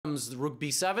comes the rook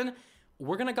b7.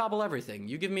 We're going to gobble everything.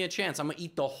 You give me a chance. I'm going to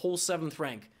eat the whole 7th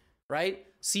rank, right?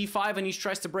 c5, and he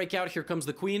tries to break out. Here comes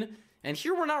the queen. And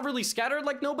here we're not really scattered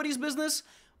like nobody's business,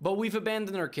 but we've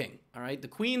abandoned our king, all right? The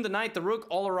queen, the knight, the rook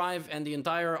all arrive, and the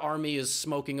entire army is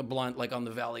smoking a blunt like on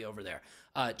the valley over there.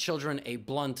 Children, a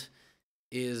blunt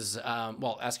is,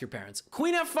 well, ask your parents.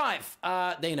 Queen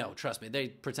f5. They know, trust me. They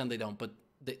pretend they don't, but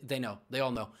they know. They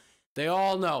all know. They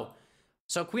all know.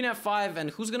 So queen f5,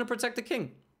 and who's going to protect the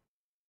king?